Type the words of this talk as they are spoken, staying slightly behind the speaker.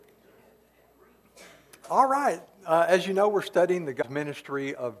All right. As you know, we're studying the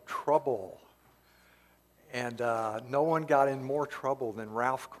ministry of trouble. And no one got in more trouble than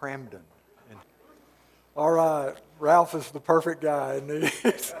Ralph Cramden. All right. Ralph is the perfect guy. And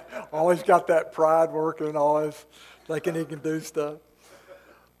he's always got that pride working, always thinking he can do stuff.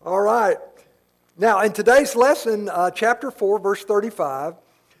 All right. Now, in today's lesson, chapter 4, verse 35,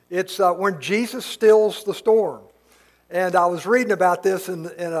 it's when Jesus stills the storm. And I was reading about this in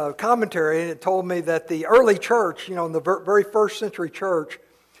a commentary, and it told me that the early church, in the very first century church,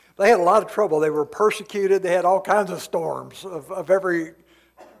 they had a lot of trouble. They were persecuted. They had all kinds of storms of every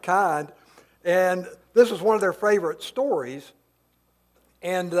kind. And this was one of their favorite stories.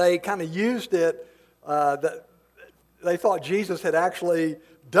 And they kind of used it, that they thought Jesus had actually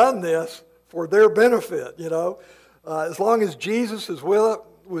done this for their benefit, As long as Jesus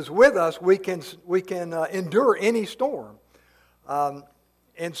was with us, we can endure any storm,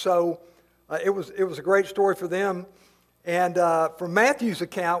 and so it was a great story for them. And from Matthew's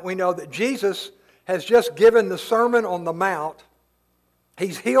account, we know that Jesus has just given the Sermon on the Mount.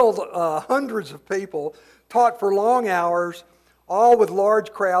 He's healed hundreds of people, taught for long hours, all with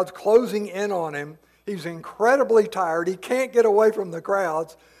large crowds closing in on him. He's incredibly tired. He can't get away from the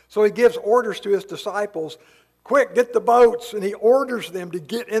crowds, so he gives orders to his disciples. Quick, get the boats. And he orders them to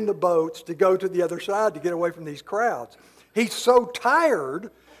get in the boats to go to the other side to get away from these crowds. He's so tired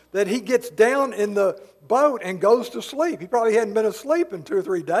that he gets down in the boat and goes to sleep. He probably hadn't been asleep in 2 or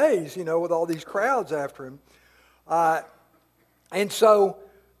 3 days, with all these crowds after him. And so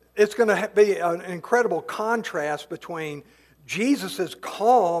it's going to be an incredible contrast between Jesus'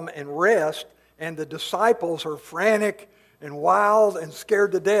 calm and rest and the disciples are frantic and wild and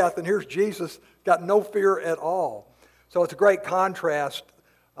scared to death. And here's Jesus, got no fear at all. So it's a great contrast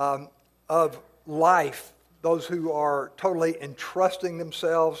of life, those who are totally entrusting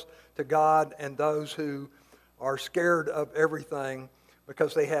themselves to God and those who are scared of everything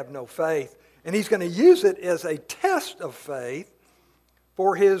because they have no faith. And he's going to use it as a test of faith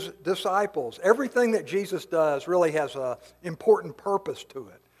for his disciples. Everything that Jesus does really has an important purpose to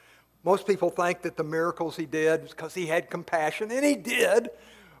it. Most people think that the miracles he did was because he had compassion, and he did.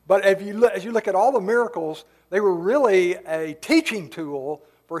 But as you look at all the miracles, they were really a teaching tool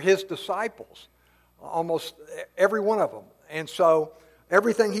for his disciples, almost every one of them. And so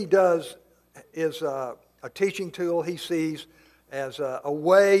everything he does is a teaching tool he sees as a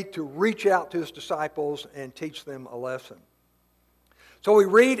way to reach out to his disciples and teach them a lesson. So we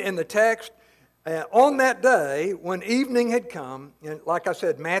read in the text, on that day, when evening had come, and like I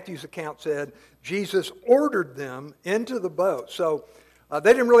said, Matthew's account said, Jesus ordered them into the boat. So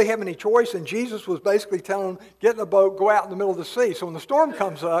they didn't really have any choice, and Jesus was basically telling them, get in the boat, go out in the middle of the sea. So when the storm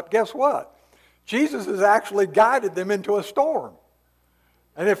comes up, guess what? Jesus has actually guided them into a storm.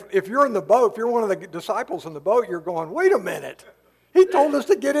 And if you're in the boat, if you're one of the disciples in the boat, you're going, wait a minute. He told us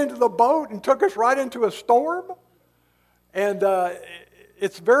to get into the boat and took us right into a storm? And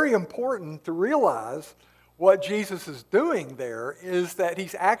it's very important to realize what Jesus is doing there is that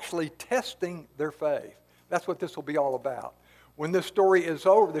he's actually testing their faith. That's what this will be all about. When this story is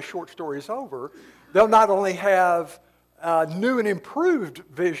over, this short story is over, they'll not only have a new and improved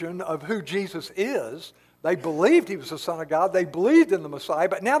vision of who Jesus is, they believed he was the Son of God, they believed in the Messiah,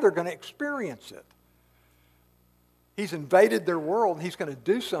 but now they're going to experience it. He's invaded their world, and he's going to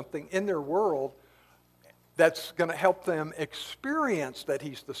do something in their world that's going to help them experience that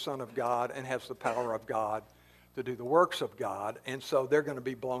he's the Son of God and has the power of God to do the works of God. And so they're going to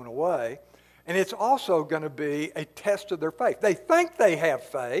be blown away. And it's also going to be a test of their faith. They think they have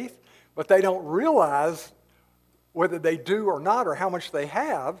faith, but they don't realize whether they do or not or how much they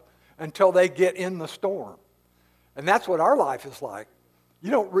have until they get in the storm. And that's what our life is like.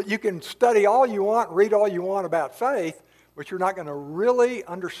 You can study all you want, read all you want about faith, but you're not going to really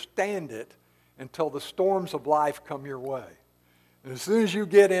understand it until the storms of life come your way. And as soon as you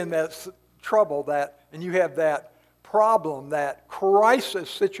get in that trouble, and you have that problem, that crisis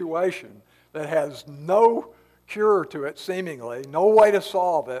situation that has no cure to it seemingly, no way to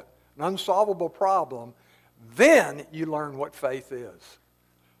solve it, an unsolvable problem, then you learn what faith is.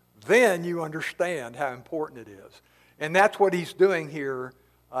 Then you understand how important it is. And that's what he's doing here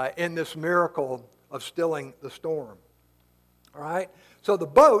in this miracle of stilling the storm. All right? So the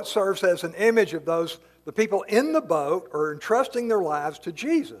boat serves as an image of the people in the boat are entrusting their lives to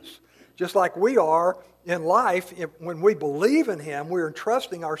Jesus. Just like we are in life, when we believe in him, we're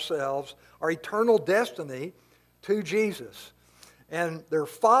entrusting ourselves, our eternal destiny, to Jesus. And they're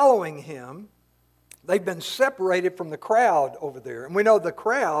following him. They've been separated from the crowd over there. And we know the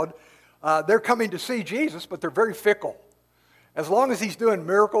crowd, they're coming to see Jesus, but they're very fickle. As long as he's doing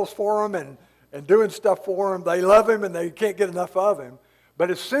miracles for them and doing stuff for him. They love him and they can't get enough of him.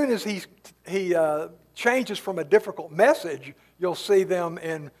 But as soon as he changes from a difficult message, you'll see them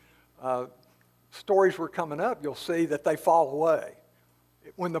in stories were coming up, you'll see that they fall away.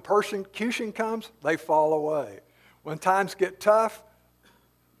 When the persecution comes, they fall away. When times get tough,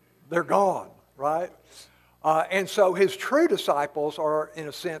 they're gone, right? And so his true disciples are, in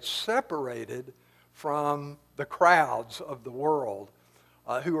a sense, separated from the crowds of the world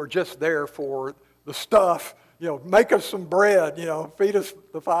who are just there for the stuff. Make us some bread, feed us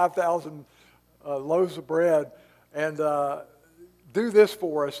the 5,000 loaves of bread, and do this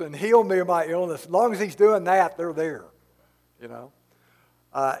for us and heal me of my illness. As long as he's doing that, they're there,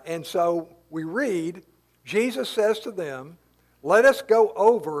 And so we read, Jesus says to them, let us go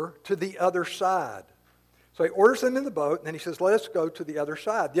over to the other side. So he orders them in the boat, and then he says, let us go to the other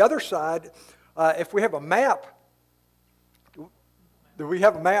side. The other side, if we have a map, do we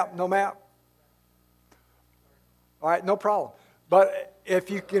have a map? No map? All right, no problem. But if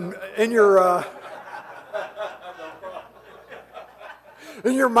you can, in your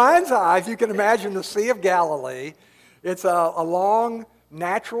mind's eye, if you can imagine the Sea of Galilee, it's a long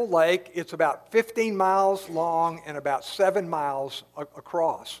natural lake. It's about 15 miles long and about 7 miles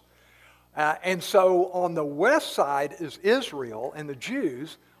across. And so on the west side is Israel and the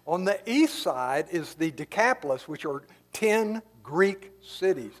Jews. On the east side is the Decapolis, which are 10 Greek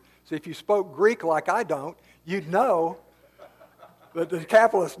cities. So if you spoke Greek like I don't, you'd know that the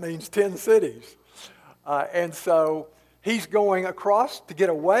Decapolis means 10 cities. And so he's going across to get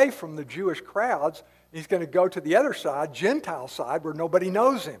away from the Jewish crowds. He's going to go to the other side, Gentile side, where nobody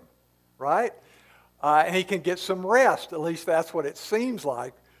knows him, right? And he can get some rest. At least that's what it seems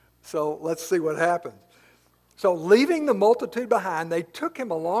like. So let's see what happens. So leaving the multitude behind, they took him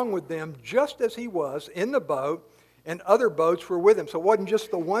along with them just as he was in the boat, and other boats were with him. So it wasn't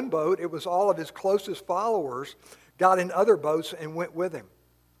just the one boat. It was all of his closest followers got in other boats and went with him.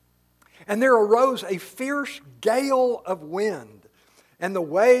 And there arose a fierce gale of wind, and the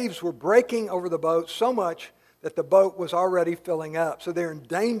waves were breaking over the boat so much that the boat was already filling up. So they're in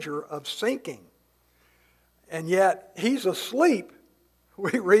danger of sinking. And yet he's asleep.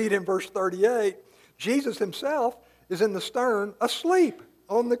 We read in verse 38, Jesus himself is in the stern asleep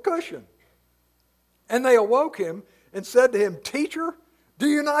on the cushion. And they awoke him and said to him, Teacher, do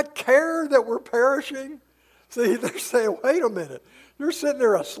you not care that we're perishing? See, they're saying, wait a minute. You're sitting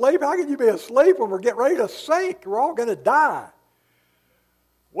there asleep? How can you be asleep when we're getting ready to sink? We're all going to die.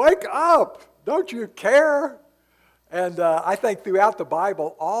 Wake up. Don't you care? And I think throughout the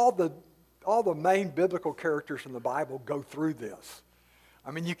Bible, all the main biblical characters in the Bible go through this. I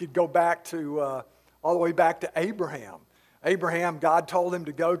mean, you could go back to, all the way back to Abraham. Abraham, God told him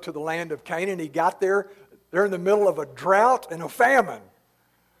to go to the land of Canaan. He got there. They're in the middle of a drought and a famine.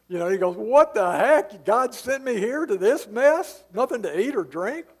 He goes, what the heck? God sent me here to this mess? Nothing to eat or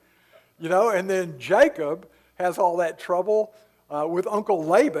drink? And then Jacob has all that trouble with Uncle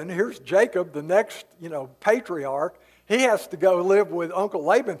Laban. Here's Jacob, the next, patriarch. He has to go live with Uncle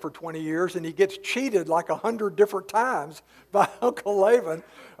Laban for 20 years, and he gets cheated like 100 different times by Uncle Laban.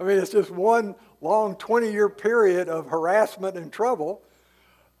 I mean, it's just one long 20-year period of harassment and trouble.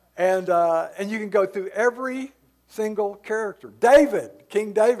 And you can go through every single character. David,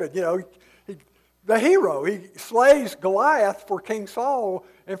 King David, the hero. He slays Goliath for King Saul,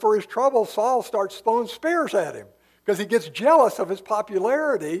 and for his trouble, Saul starts throwing spears at him because he gets jealous of his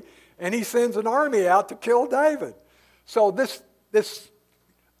popularity, and he sends an army out to kill David. So this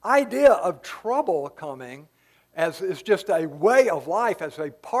idea of trouble coming as is just a way of life, as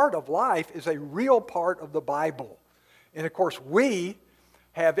a part of life, is a real part of the Bible. And of course, we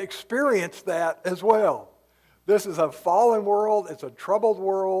have experienced that as well. This is a fallen world. It's a troubled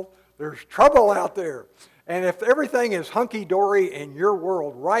world. There's trouble out there. And if everything is hunky-dory in your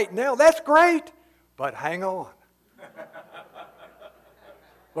world right now, that's great. But hang on.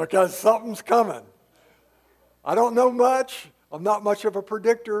 Because something's coming. I don't know much. I'm not much of a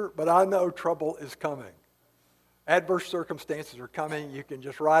predictor, but I know trouble is coming. Adverse circumstances are coming. You can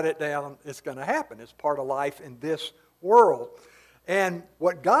just write it down. It's going to happen. It's part of life in this world. And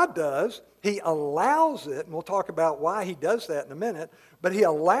what God does, he allows it, and we'll talk about why he does that in a minute, but he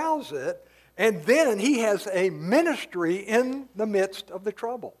allows it, and then he has a ministry in the midst of the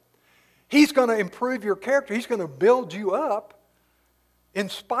trouble. He's going to improve your character. He's going to build you up in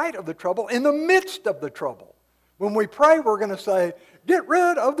spite of the trouble, in the midst of the trouble. When we pray, we're going to say, get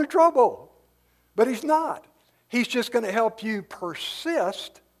rid of the trouble. But he's not. He's just going to help you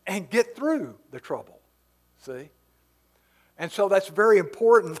persist and get through the trouble. See? And so that's very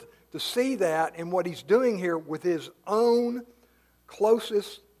important to see that in what he's doing here with his own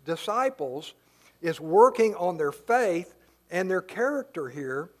closest disciples is working on their faith and their character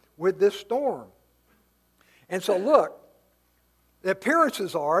here with this storm. And so look, the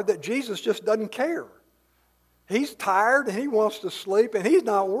appearances are that Jesus just doesn't care. He's tired and he wants to sleep and he's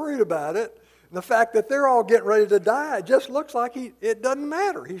not worried about it. And the fact that they're all getting ready to die, it just looks like it doesn't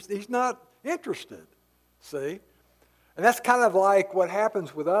matter. He's not interested, see? And that's kind of like what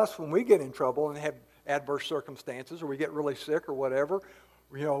happens with us when we get in trouble and have adverse circumstances or we get really sick or whatever.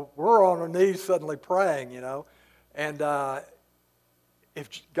 You know, we're on our knees suddenly praying, you know. And if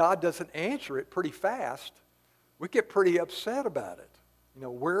God doesn't answer it pretty fast, we get pretty upset about it. You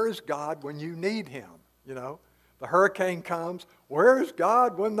know, where is God when you need him, you know? The hurricane comes. Where is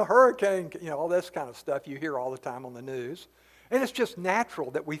God when the hurricane, you know, all this kind of stuff you hear all the time on the news. And it's just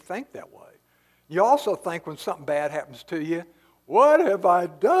natural that we think that way. You also think when something bad happens to you, what have I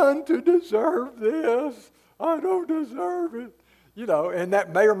done to deserve this? I don't deserve it. You know, and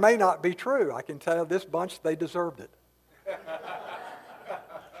that may or may not be true. I can tell this bunch, they deserved it.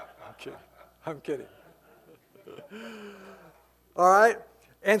 I'm kidding. All right?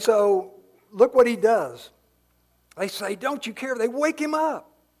 And so, look what he does. They say, don't you care? They wake him up.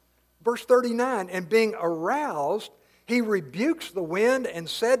 Verse 39, and being aroused, he rebukes the wind and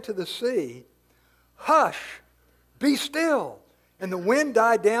said to the sea, hush, be still. And the wind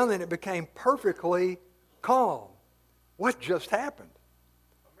died down and it became perfectly calm. What just happened?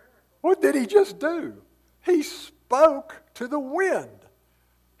 What did he just do? He spoke to the wind.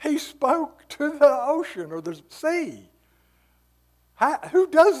 He spoke to the ocean or the sea. Who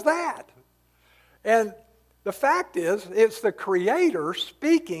does that? And the fact is, it's the Creator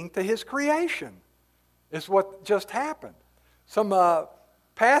speaking to his creation. Is what just happened. Some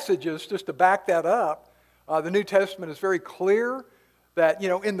passages, just to back that up, the New Testament is very clear that, you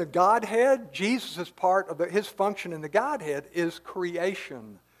know, in the Godhead, Jesus' part of his function in the Godhead is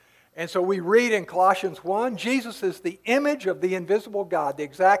creation. And so we read in Colossians 1, Jesus is the image of the invisible God, the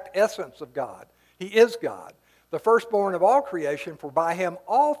exact essence of God. He is God, the firstborn of all creation, for by him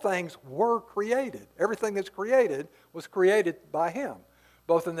all things were created. Everything that's created was created by him,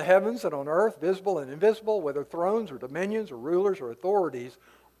 both in the heavens and on earth, visible and invisible, whether thrones or dominions or rulers or authorities,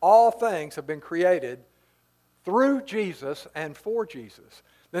 all things have been created through Jesus and for Jesus.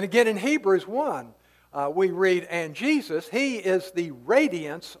 Then again in Hebrews 1, we read, and Jesus, he is the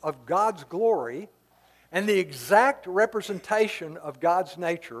radiance of God's glory and the exact representation of God's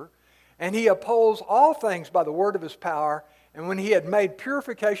nature, and he upholds all things by the word of his power, and when he had made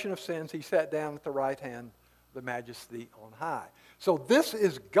purification of sins, he sat down at the right hand of the majesty on high. So this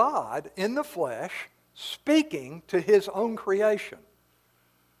is God in the flesh speaking to his own creation,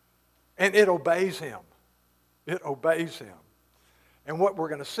 and it obeys him. It obeys him. And what we're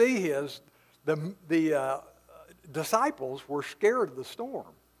going to see is the disciples were scared of the storm.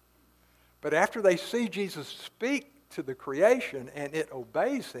 But after they see Jesus speak to the creation and it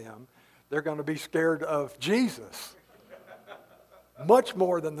obeys him, they're going to be scared of Jesus. Much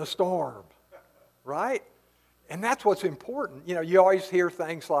more than the storm. Right? And that's what's important. You know, you always hear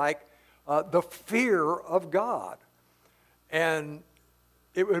things like the fear of God. And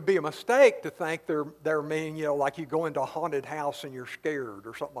it would be a mistake to think they're meaning, you know, like you go into a haunted house and you're scared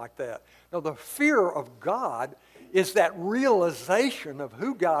or something like that. No, the fear of God is that realization of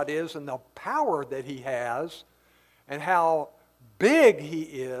who God is and the power that he has and how big he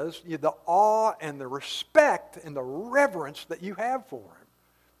is, the awe and the respect and the reverence that you have for him.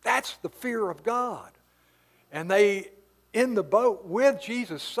 That's the fear of God. And they, in the boat with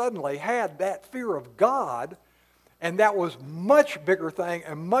Jesus, suddenly had that fear of God. And that was much bigger thing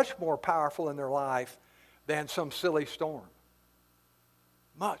and much more powerful in their life than some silly storm.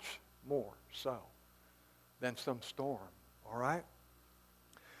 Much more so than some storm. All right?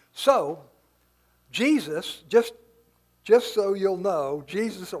 So, Jesus, just so you'll know,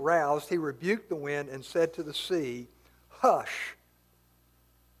 Jesus aroused, he rebuked the wind and said to the sea, hush,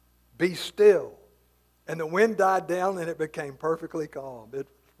 be still. And the wind died down and it became perfectly calm. It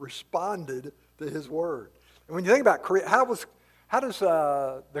responded to his word. And when you think about how does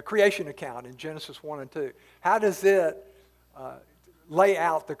the creation account in Genesis 1 and 2, how does it lay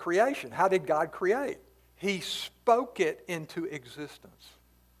out the creation? How did God create? He spoke it into existence.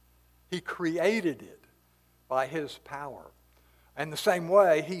 He created it by his power. And the same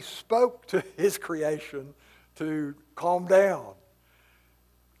way, he spoke to his creation to calm down.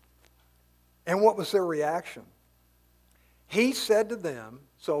 And what was their reaction? He said to them,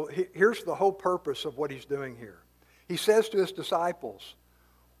 so here's the whole purpose of what he's doing here. He says to his disciples,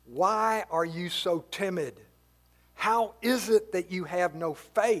 why are you so timid? How is it that you have no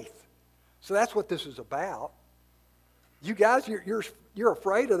faith? So that's what this is about. You guys, you're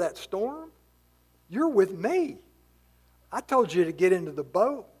afraid of that storm? You're with me. I told you to get into the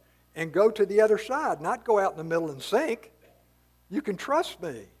boat and go to the other side, not go out in the middle and sink. You can trust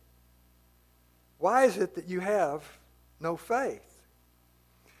me. Why is it that you have no faith?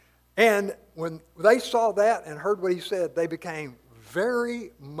 And when they saw that and heard what he said, they became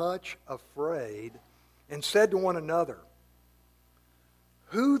very much afraid and said to one another,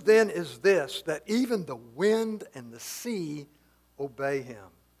 "Who then is this that even the wind and the sea obey him?"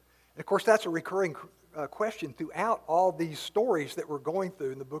 And of course, that's a recurring question throughout all these stories that we're going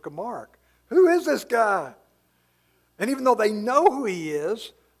through in the book of Mark. Who is this guy? And even though they know who he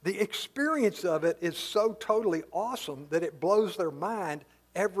is, the experience of it is so totally awesome that it blows their mind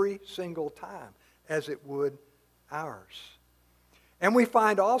every single time, as it would ours. And we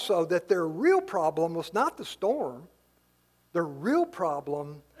find also that their real problem was not the storm. Their real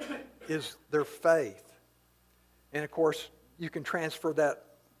problem is their faith. And of course, you can transfer that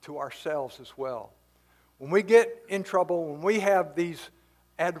to ourselves as well. When we get in trouble, when we have these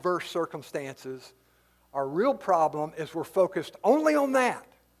adverse circumstances, our real problem is we're focused only on that.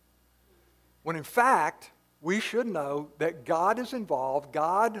 When in fact, we should know that God is involved,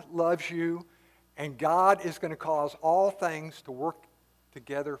 God loves you, and God is going to cause all things to work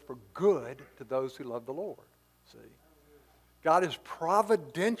together for good to those who love the Lord. See? God is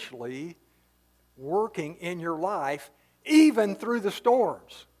providentially working in your life, even through the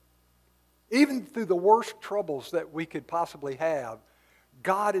storms, even through the worst troubles that we could possibly have.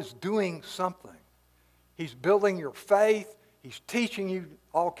 God is doing something. He's building your faith. He's teaching you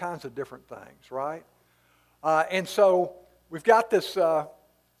all kinds of different things, right? And so we've got this,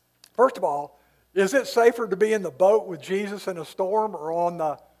 first of all, is it safer to be in the boat with Jesus in a storm or on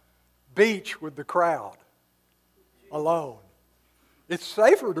the beach with the crowd alone? It's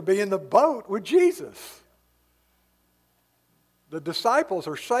safer to be in the boat with Jesus. The disciples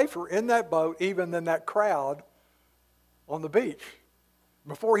are safer in that boat even than that crowd on the beach.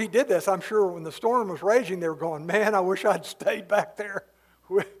 Before he did this, I'm sure when the storm was raging, they were going, "Man, I wish I'd stayed back there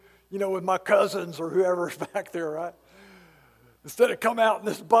with my cousins or whoever's back there, right? Instead of come out in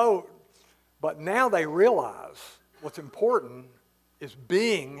this boat." But now they realize what's important is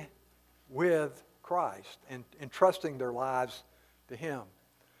being with Christ and entrusting their lives to him.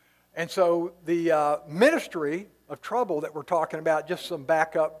 And so the ministry of trouble that we're talking about, just some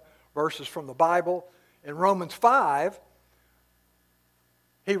backup verses from the Bible. In Romans 5,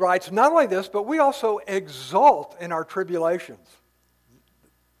 he writes, not only this, but we also exult in our tribulations.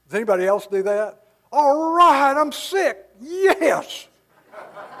 Does anybody else do that? All right, I'm sick. Yes.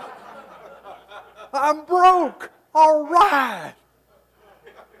 I'm broke. All right.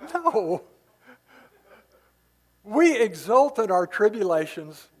 No. We exult in our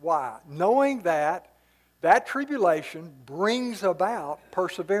tribulations. Why? Knowing that that tribulation brings about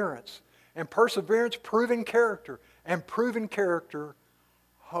perseverance. And perseverance, proven character. And proven character,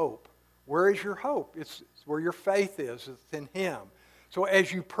 hope. Where is your hope? It's where your faith is. It's in him. So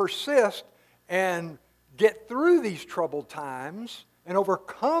as you persist and get through these troubled times and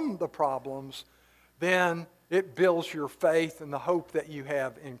overcome the problems, then it builds your faith and the hope that you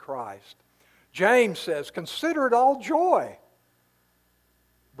have in Christ. James says, "Consider it all joy,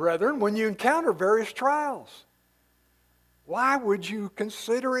 brethren, when you encounter various trials." Why would you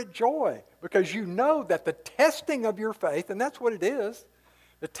consider it joy? Because you know that the testing of your faith, and that's what it is,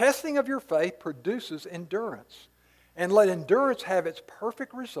 the testing of your faith produces endurance. And let endurance have its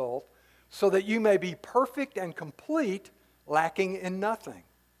perfect result, so that you may be perfect and complete, lacking in nothing.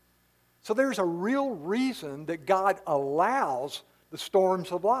 So there's a real reason that God allows the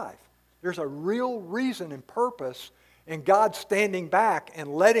storms of life. There's a real reason and purpose in God standing back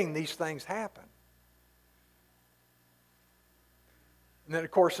and letting these things happen. And then, of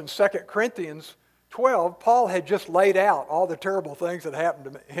course, in 2 Corinthians 12, Paul had just laid out all the terrible things that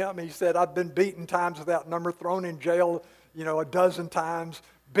happened to him. He said, "I've been beaten times without number, thrown in jail, a dozen times,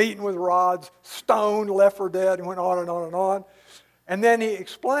 beaten with rods, stoned, left for dead," and went on and on and on. And then he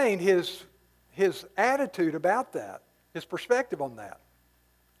explained his attitude about that, his perspective on that.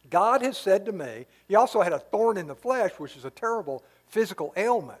 God has said to me, he also had a thorn in the flesh, which is a terrible physical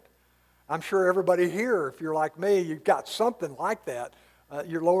ailment. I'm sure everybody here, if you're like me, you've got something like that.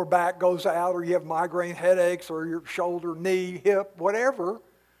 Your lower back goes out, or you have migraine headaches, or your shoulder, knee, hip, whatever,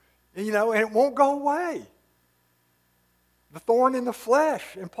 and it won't go away. The thorn in the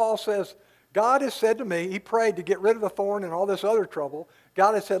flesh. And Paul says, God has said to me, he prayed to get rid of the thorn and all this other trouble.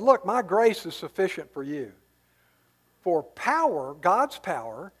 God has said, "Look, my grace is sufficient for you. For power, God's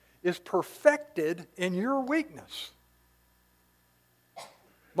power, is perfected in your weakness."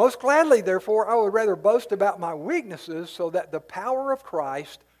 Most gladly, therefore, I would rather boast about my weaknesses so that the power of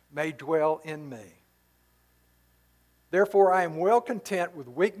Christ may dwell in me. Therefore, I am well content with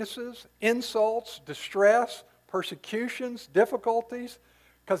weaknesses, insults, distress, persecutions, difficulties,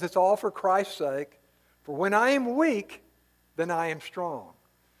 because it's all for Christ's sake. For when I am weak, then I am strong.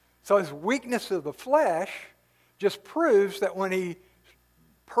 So his weakness of the flesh just proves that when he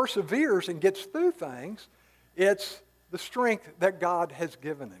perseveres and gets through things, it's the strength that God has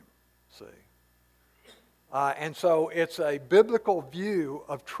given him, see. And so it's a biblical view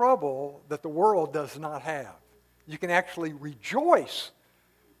of trouble that the world does not have. You can actually rejoice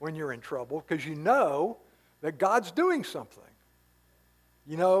when you're in trouble because you know that God's doing something.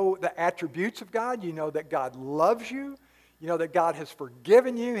 You know the attributes of God. You know that God loves you. You know that God has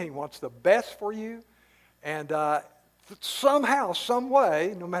forgiven you. He wants the best for you. And somehow, some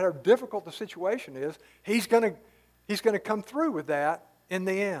way, no matter how difficult the situation is, He's going to come through with that in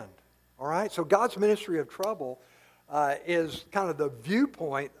the end. All right? So God's ministry of trouble is kind of the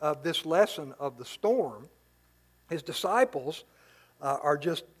viewpoint of this lesson of the storm. His disciples are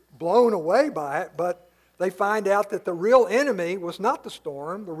just blown away by it, but they find out that the real enemy was not the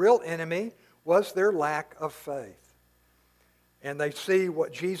storm. The real enemy was their lack of faith. And they see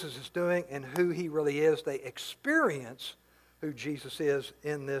what Jesus is doing and who He really is. They experience who Jesus is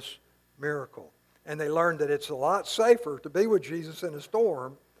in this miracle. And they learn that it's a lot safer to be with Jesus in a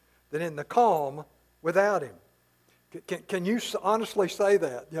storm than in the calm without Him. Can you honestly say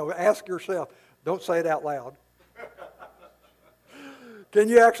that? You know, ask yourself. Don't say it out loud. Can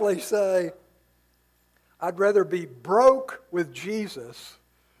you actually say, I'd rather be broke with Jesus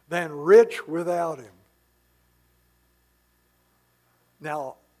than rich without Him?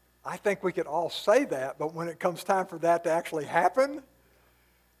 Now, I think we could all say that, but when it comes time for that to actually happen,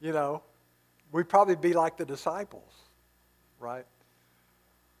 you know, we'd probably be like the disciples, right?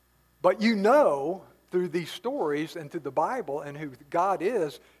 But you know, through these stories and through the Bible and who God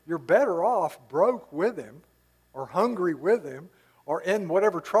is, you're better off broke with Him or hungry with Him or in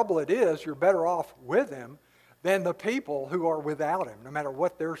whatever trouble it is, you're better off with Him than the people who are without Him, no matter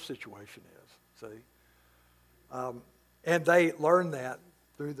what their situation is, see? And they learn that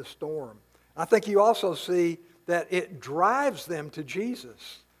through the storm. I think you also see that it drives them to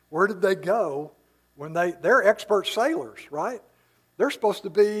Jesus. Where did they go when they're expert sailors, right? They're supposed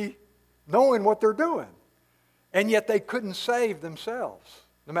to be knowing what they're doing. And yet they couldn't save themselves.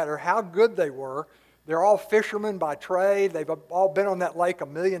 No matter how good they were, they're all fishermen by trade. They've all been on that lake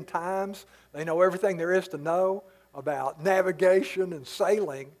 1,000,000 times. They know everything there is to know about navigation and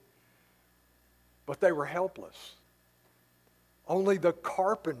sailing. But they were helpless. Only the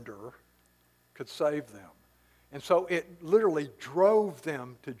carpenter could save them. And so it literally drove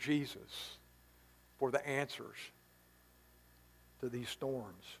them to Jesus for the answers to these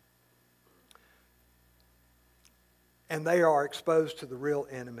storms. And they are exposed to the real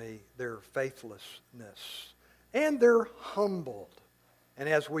enemy, their faithlessness. And they're humbled. And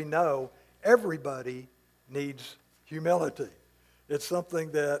as we know, everybody needs humility. It's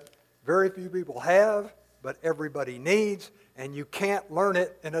something that very few people have, but everybody needs, and you can't learn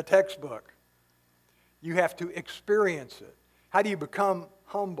it in a textbook. You have to experience it. How do you become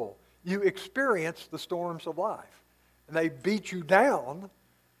humble? You experience the storms of life. And they beat you down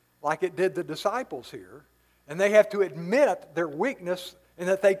like it did the disciples here, and they have to admit their weakness and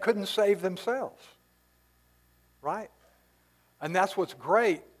that they couldn't save themselves. Right? And that's what's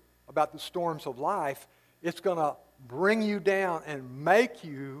great about the storms of life. It's going to bring you down and make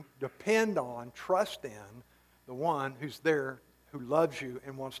you depend on, trust in the one who's there, who loves you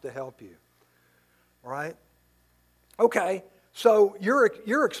and wants to help you. All right? Okay, so you're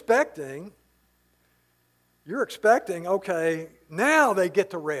expecting, okay, now they get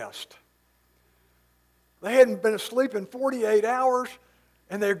to rest. They hadn't been asleep in 48 hours,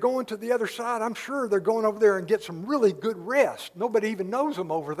 and they're going to the other side. I'm sure they're going over there and get some really good rest. Nobody even knows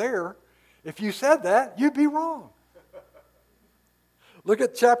them over there. If you said that, you'd be wrong. Look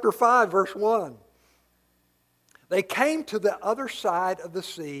at chapter 5, verse 1. They came to the other side of the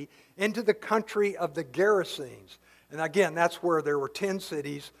sea, into the country of the Gerasenes. And again, that's where there were 10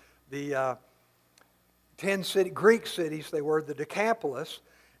 cities, the 10 Greek cities, they were the Decapolis.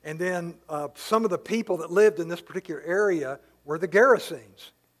 And then some of the people that lived in this particular area were the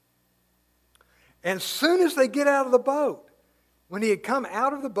Gerasenes. And as soon as they get out of the boat, when he had come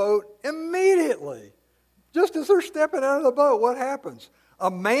out of the boat, immediately, just as they're stepping out of the boat, what happens? A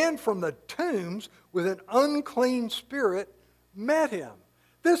man from the tombs with an unclean spirit met him.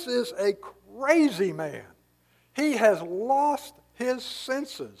 This is a crazy man. He has lost his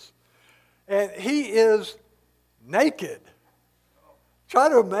senses. And he is naked. Try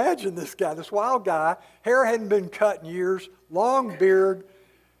to imagine this guy, this wild guy. Hair hadn't been cut in years, long beard.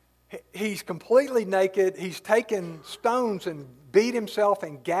 He's completely naked. He's taken stones and beat himself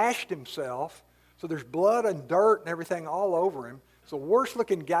and gashed himself. So there's blood and dirt and everything all over him. It's the worst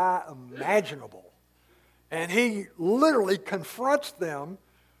looking guy imaginable. And he literally confronts them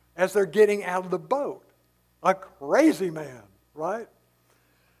as they're getting out of the boat. A crazy man, right?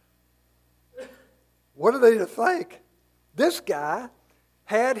 What are they to think? This guy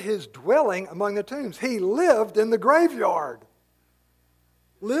had his dwelling among the tombs. He lived in the graveyard.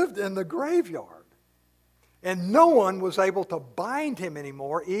 Lived in the graveyard. And no one was able to bind him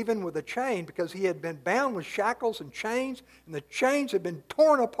anymore, even with a chain, because he had been bound with shackles and chains, and the chains had been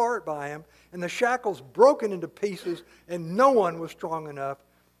torn apart by him, and the shackles broken into pieces, and no one was strong enough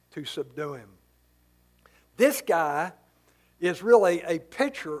to subdue him. This guy is really a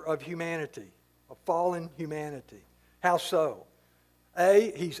picture of humanity, of fallen humanity. How so?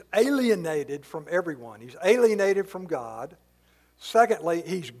 A, he's alienated from everyone. He's alienated from God. Secondly,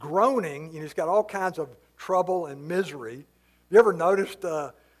 he's groaning. He's got all kinds of trouble and misery. You ever noticed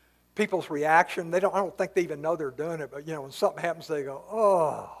people's reaction? I don't think they even know they're doing it, but when something happens, they go,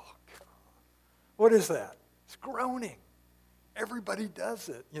 "Oh, God." What is that? It's groaning. Everybody does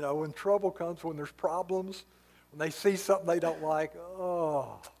it. When trouble comes, when there's problems, when they see something they don't like,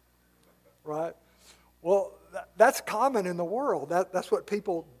 oh, right? Well, that's common in the world. That's what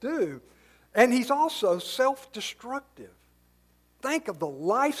people do. And he's also self-destructive. Think of the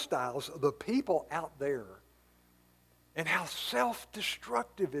lifestyles of the people out there and how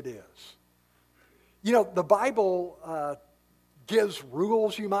self-destructive it is. The Bible gives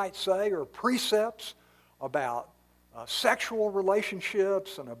rules, you might say, or precepts about sexual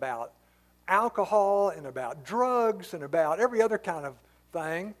relationships and about alcohol and about drugs and about every other kind of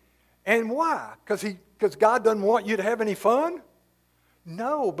thing. And why? Because God doesn't want you to have any fun?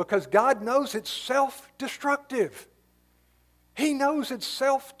 No, because God knows it's self-destructive. He knows it's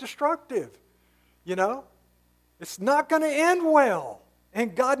self-destructive. It's not going to end well.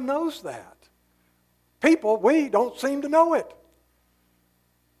 And God knows that. People, we don't seem to know it.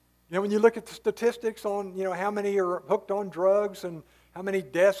 When you look at the statistics on, how many are hooked on drugs and how many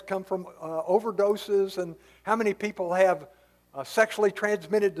deaths come from overdoses and how many people have sexually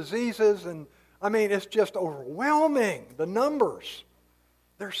transmitted diseases. And it's just overwhelming, the numbers.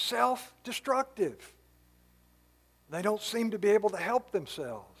 They're self-destructive. They don't seem to be able to help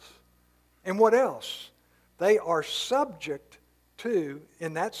themselves. And what else? They are subject to,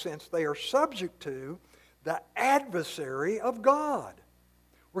 in that sense, they are subject to the adversary of God.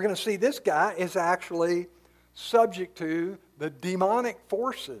 We're going to see this guy is actually subject to the demonic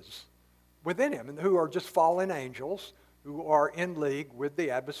forces within him, and who are just fallen angels who are in league with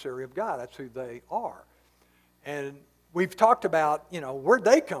the adversary of God. That's who they are. And we've talked about, where'd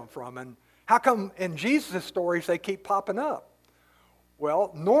they come from, and how come in Jesus' stories they keep popping up?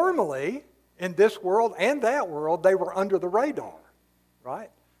 Well, normally in this world and that world, they were under the radar, right?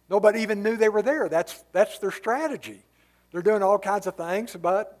 Nobody even knew they were there. That's their strategy. They're doing all kinds of things,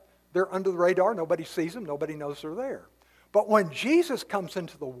 but they're under the radar. Nobody sees them. Nobody knows they're there. But when Jesus comes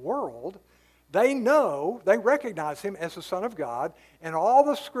into the world, they recognize him as the Son of God, and all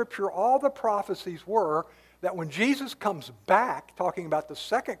the Scripture, all the prophecies were that when Jesus comes back, talking about the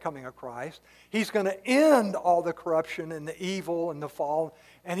second coming of Christ, he's going to end all the corruption and the evil and the fall,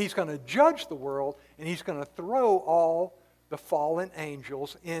 and he's going to judge the world, and he's going to throw all the fallen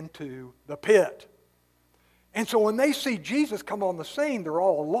angels into the pit. And so when they see Jesus come on the scene, they're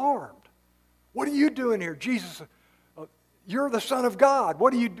all alarmed. What are you doing here? Jesus, you're the Son of God.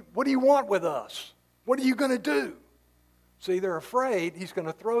 What do you want with us? What are you going to do? See, they're afraid he's going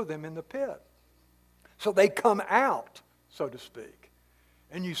to throw them in the pit. So they come out, so to speak.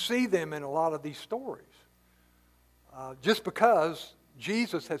 And you see them in a lot of these stories. Just because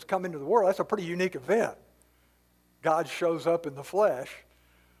Jesus has come into the world, that's a pretty unique event. God shows up in the flesh,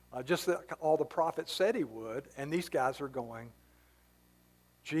 just like all the prophets said he would, and these guys are going,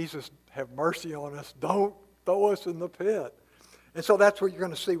 Jesus, have mercy on us. Don't throw us in the pit. And so that's what you're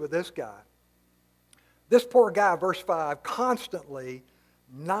going to see with this guy. This poor guy, verse 5, constantly,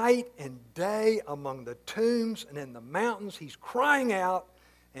 night and day, among the tombs and in the mountains, he's crying out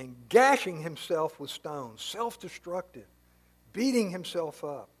and gashing himself with stones, self-destructive, beating himself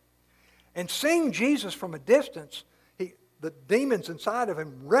up. And seeing Jesus from a distance, the demons inside of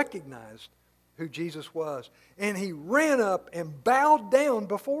him recognized who Jesus was. And he ran up and bowed down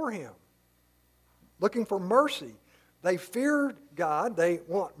before him, looking for mercy. They feared God. They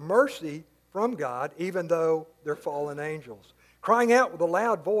want mercy from God, even though they're fallen angels. Crying out with a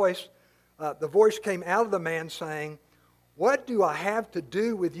loud voice, the voice came out of the man saying, "What do I have to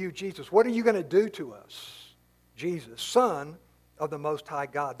do with you, Jesus? What are you going to do to us, Jesus, Son of the Most High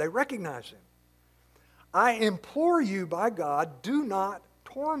God?" They recognize him. "I implore you by God, do not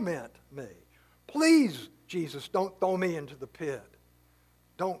torment me. Please, Jesus, don't throw me into the pit.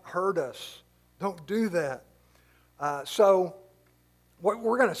 Don't hurt us. Don't do that." So what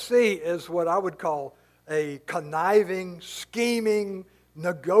we're going to see is what I would call a conniving, scheming,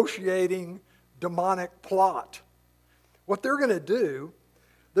 negotiating, demonic plot. What they're going to do,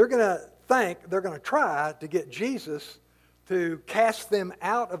 they're going to try to get Jesus to cast them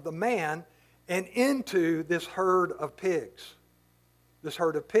out of the man and into this herd of pigs. This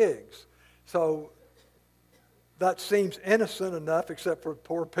herd of pigs. So that seems innocent enough, except for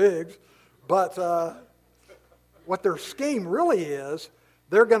poor pigs. But what their scheme really is,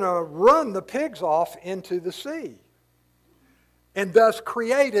 they're going to run the pigs off into the sea and thus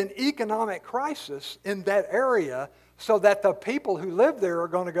create an economic crisis in that area so that the people who live there are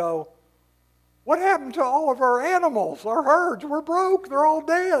going to go, "What happened to all of our animals, our herds? We're broke. They're all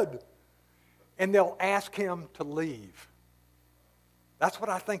dead." And they'll ask him to leave. That's what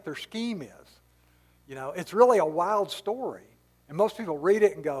I think their scheme is. You know, it's really a wild story. And most people read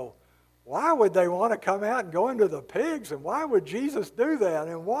it and go, "Why would they want to come out and go into the pigs? And why would Jesus do that?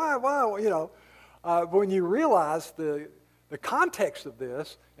 And why, you know?" But when you realize the context of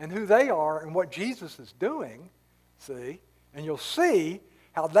this and who they are and what Jesus is doing, see, and you'll see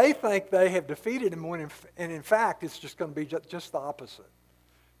how they think they have defeated him when in fact it's just going to be just the opposite.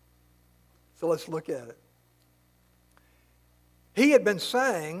 So let's look at it. He had been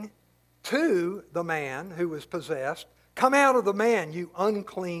saying to the man who was possessed, "Come out of the man, you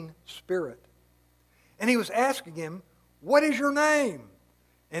unclean spirit." And he was asking him, "What is your name?"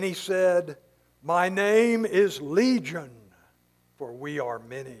 And he said, "My name is Legion, for we are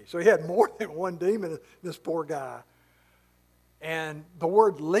many." So he had more than one demon, this poor guy. And the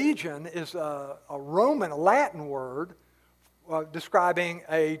word legion is a Roman, a Latin word describing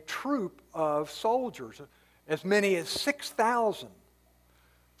a troop of soldiers, as many as 6,000.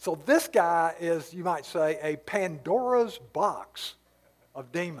 So this guy is, you might say, a Pandora's box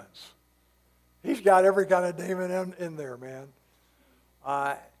of demons. He's got every kind of demon in there, man.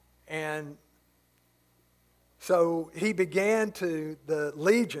 And so he began to, the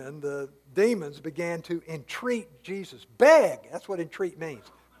legion, the demons began to entreat Jesus. Beg, that's what entreat means.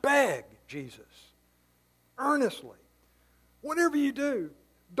 Beg Jesus, earnestly. "Whatever you do,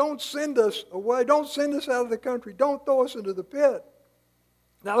 don't send us away. Don't send us out of the country. Don't throw us into the pit."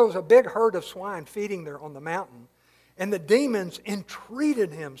 Now there was a big herd of swine feeding there on the mountain, and the demons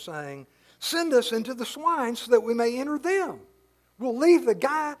entreated him, saying, "Send us into the swine so that we may enter them. We'll leave the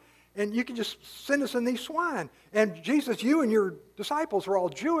guy, and you can just send us in these swine. And Jesus, you and your disciples are all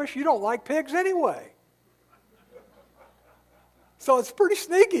Jewish. You don't like pigs anyway." So it's pretty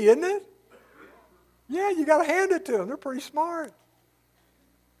sneaky, isn't it? Yeah, you got to hand it to them. They're pretty smart.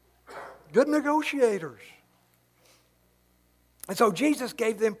 Good negotiators. And so Jesus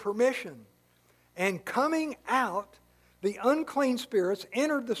gave them permission. And coming out, the unclean spirits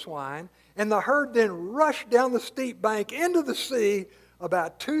entered the swine, and the herd then rushed down the steep bank into the sea,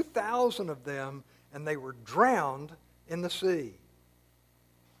 about 2,000 of them, and they were drowned in the sea.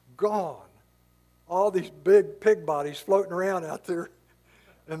 Gone. All these big pig bodies floating around out there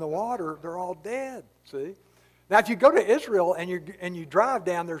in the water, they're all dead, see? Now, if you go to Israel and you drive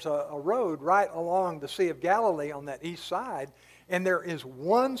down, there's a road right along the Sea of Galilee on that east side, and there is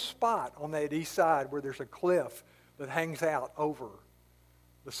one spot on that east side where there's a cliff that hangs out over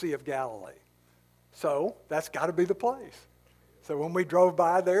the Sea of Galilee. So that's got to be the place. So when we drove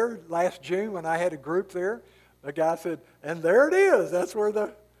by there last June, when I had a group there, the guy said, "And there it is. That's where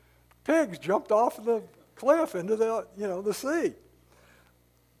the pigs jumped off of the cliff into the sea."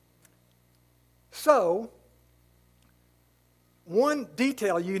 So, one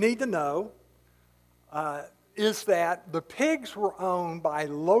detail you need to know is that the pigs were owned by a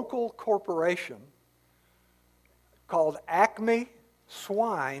local corporation called Acme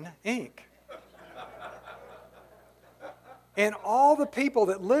Swine, Inc. And all the people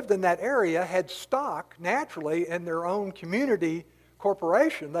that lived in that area had stock, naturally, in their own community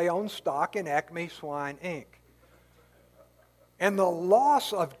corporation. They owned stock in Acme Swine, Inc. And the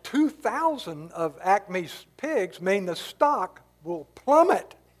loss of 2,000 of Acme's pigs mean the stock will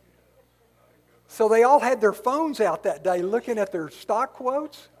plummet. So they all had their phones out that day looking at their stock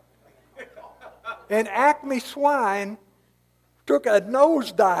quotes. And Acme Swine took a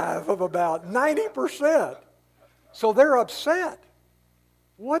nosedive of about 90%. So they're upset.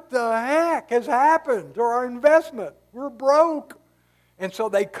 What the heck has happened to our investment? We're broke. And so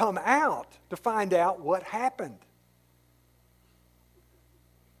they come out to find out what happened.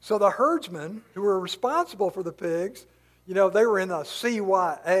 So the herdsmen who were responsible for the pigs, they were in a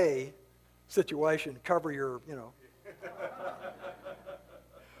CYA situation, cover your,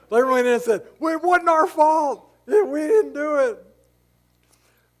 They went in and said, well, it wasn't our fault. We didn't do it.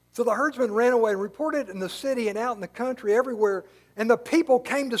 So the herdsmen ran away and reported in the city and out in the country everywhere. And the people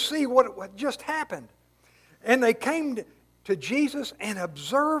came to see what just happened. And they came to Jesus and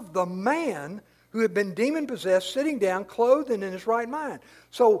observed the man who had been demon-possessed sitting down, clothed and in his right mind.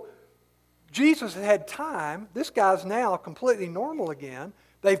 So Jesus had time. This guy's now completely normal again.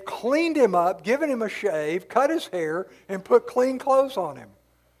 They've cleaned him up, given him a shave, cut his hair, and put clean clothes on him.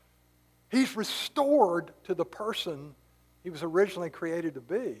 He's restored to the person he was originally created to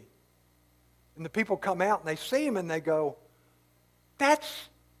be. And the people come out and they see him and they go, that's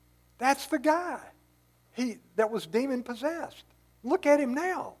the guy that was demon-possessed. Look at him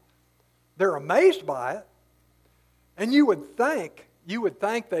now. They're amazed by it. And you would think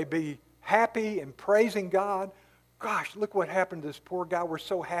they'd be happy and praising God. Gosh, look what happened to this poor guy. We're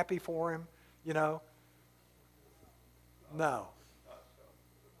so happy for him, No.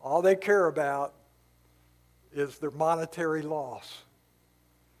 All they care about is their monetary loss.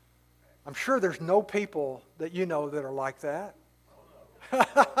 I'm sure there's no people that you know that are like that.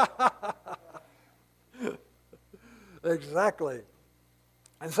 Exactly.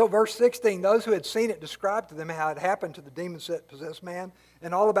 And so verse 16, those who had seen it described to them how it happened to the demon-possessed man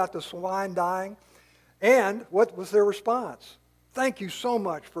and all about the swine dying. And what was their response? Thank you so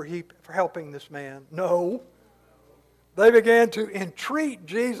much for helping this man. No. They began to entreat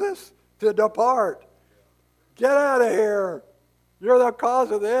Jesus to depart. Get out of here. You're the cause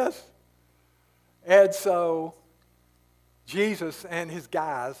of this. And so Jesus and his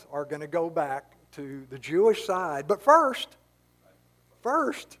guys are going to go back to the Jewish side. But first,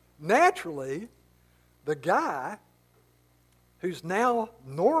 naturally, the guy who's now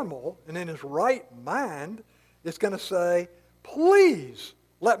normal and in his right mind is going to say, please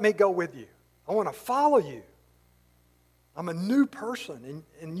let me go with you. I want to follow you. I'm a new person,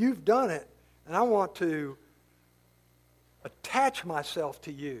 and you've done it, and I want to attach myself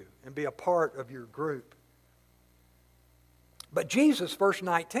to you and be a part of your group. But Jesus, verse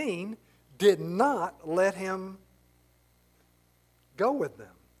 19, did not let him go with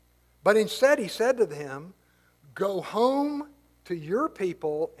them. But instead he said to them, go home to your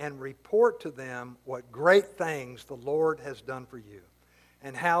people and report to them what great things the Lord has done for you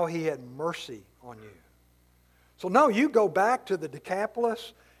and how he had mercy on you. So no, you go back to the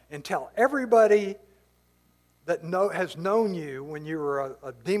Decapolis and tell everybody that has known you when you were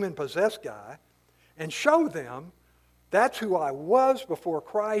a demon-possessed guy and show them that's who I was before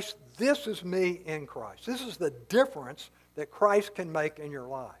Christ. This is me in Christ. This is the difference that Christ can make in your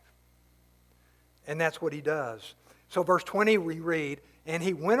life. And that's what he does. So verse 20 we read, and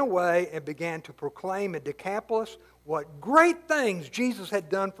he went away and began to proclaim in Decapolis what great things Jesus had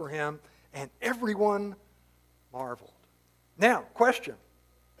done for him, and everyone marveled. Now, question.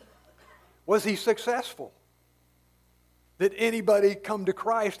 Was he successful? Did anybody come to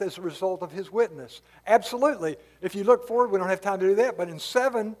Christ as a result of his witness? Absolutely. If you look forward, we don't have time to do that, but in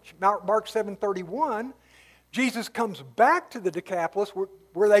Mark 7:31, Jesus comes back to the Decapolis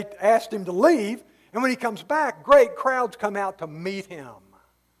where they asked him to leave, and when he comes back, great crowds come out to meet him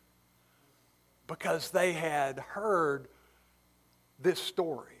because they had heard this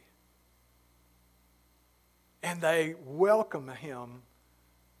story. And they welcome him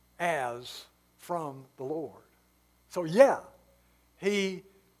as from the Lord. So yeah, he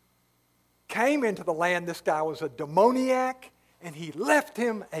came into the land. This guy was a demoniac, and he left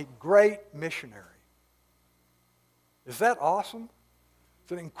him a great missionary. Is that awesome?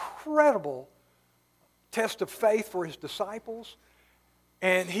 It's an incredible test of faith for his disciples.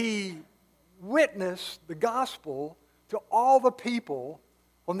 And he witnessed the gospel to all the people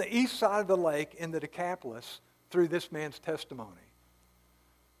on the east side of the lake in the Decapolis through this man's testimony.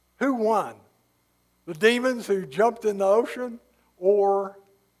 Who won? The demons who jumped in the ocean or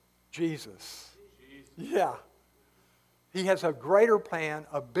Jesus? Yeah. He has a greater plan,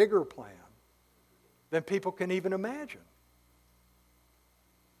 a bigger plan than people can even imagine.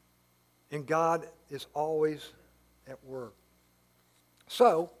 And God is always at work.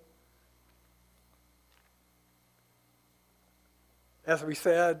 So, as we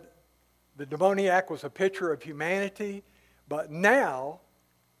said, the demoniac was a picture of humanity, but now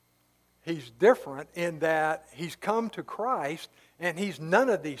he's different in that he's come to Christ and he's none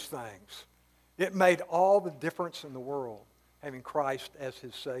of these things. It made all the difference in the world, having Christ as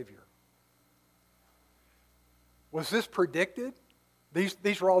his Savior. Was this predicted?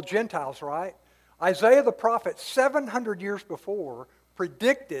 These were all Gentiles, right? Isaiah the prophet, 700 years before,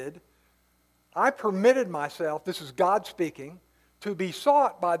 predicted, I permitted myself, this is God speaking, to be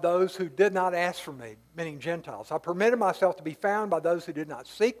sought by those who did not ask for me, meaning Gentiles. I permitted myself to be found by those who did not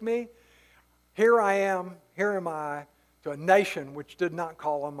seek me. Here am I, to a nation which did not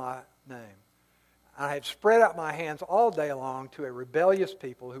call on my name. I have spread out my hands all day long to a rebellious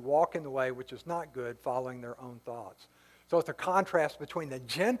people who walk in the way which is not good, following their own thoughts. So it's a contrast between the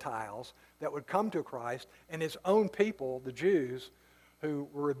Gentiles that would come to Christ and his own people, the Jews, who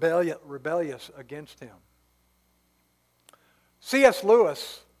were rebellious against him. C.S.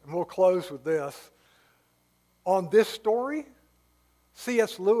 Lewis, and we'll close with this, on this story,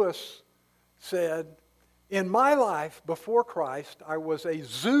 C.S. Lewis said, "In my life before Christ, I was a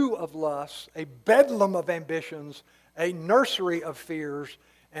zoo of lusts, a bedlam of ambitions, a nursery of fears,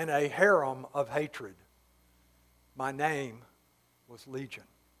 and a harem of hatred. My name was Legion."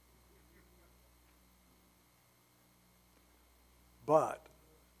 But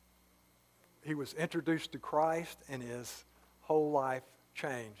he was introduced to Christ, and his whole life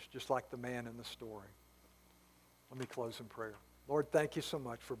changed, just like the man in the story. Let me close in prayer. Lord, thank you so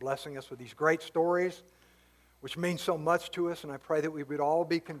much for blessing us with these great stories, which mean so much to us, and I pray that we would all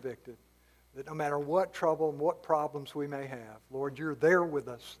be convicted that no matter what trouble and what problems we may have, Lord, you're there with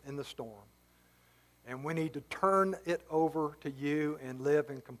us in the storm. And we need to turn it over to you and live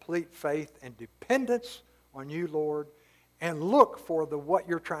in complete faith and dependence on you, Lord, and look for what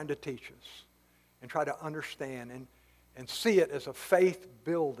you're trying to teach us and try to understand and see it as a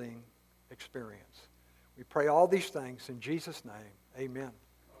faith-building experience. We pray all these things in Jesus' name. Amen.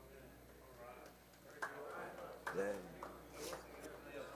 Amen.